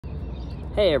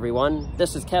Hey everyone,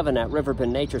 this is Kevin at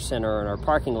Riverbend Nature Center in our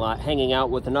parking lot, hanging out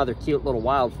with another cute little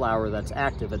wildflower that's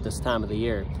active at this time of the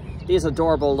year. These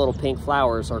adorable little pink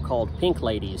flowers are called pink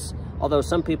ladies, although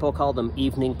some people call them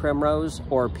evening primrose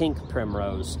or pink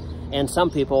primrose, and some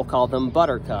people call them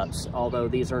buttercups, although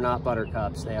these are not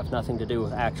buttercups. They have nothing to do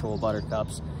with actual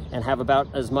buttercups and have about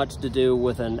as much to do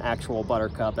with an actual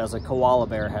buttercup as a koala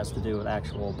bear has to do with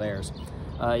actual bears.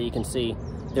 You can see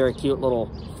they're a cute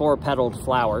little four-petaled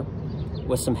flower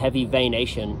with some heavy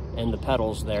veination in the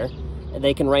petals there. And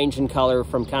they can range in color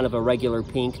from kind of a regular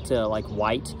pink to like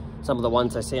white. Some of the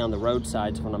ones I see on the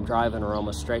roadsides when I'm driving are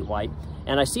almost straight white.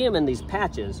 And I see them in these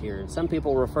patches here. Some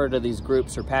people refer to these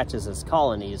groups or patches as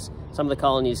colonies. Some of the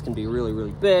colonies can be really,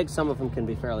 really big. Some of them can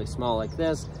be fairly small like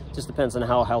this. Just depends on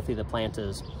how healthy the plant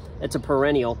is. It's a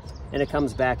perennial and it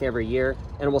comes back every year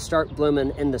and will start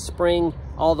blooming in the spring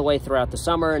all the way throughout the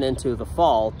summer and into the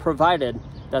fall, provided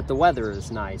that the weather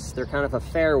is nice. They're kind of a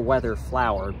fair weather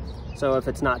flower. So if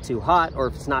it's not too hot or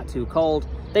if it's not too cold,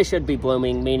 they should be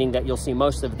blooming, meaning that you'll see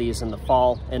most of these in the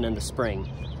fall and in the spring.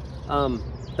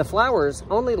 The flowers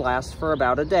only last for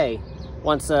about a day.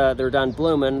 Once they're done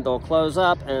blooming, they'll close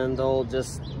up and they'll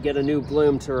just get a new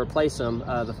bloom to replace them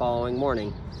the following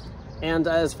morning. And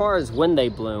as far as when they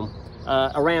bloom,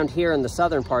 around here in the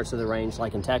southern parts of the range,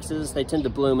 like in Texas, they tend to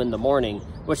bloom in the morning,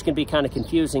 which can be kind of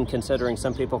confusing considering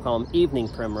some people call them evening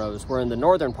primrose, where in the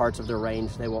northern parts of the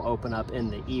range, they will open up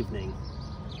in the evening.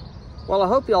 Well, I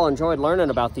hope you all enjoyed learning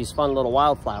about these fun little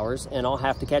wildflowers, and I'll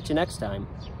have to catch you next time.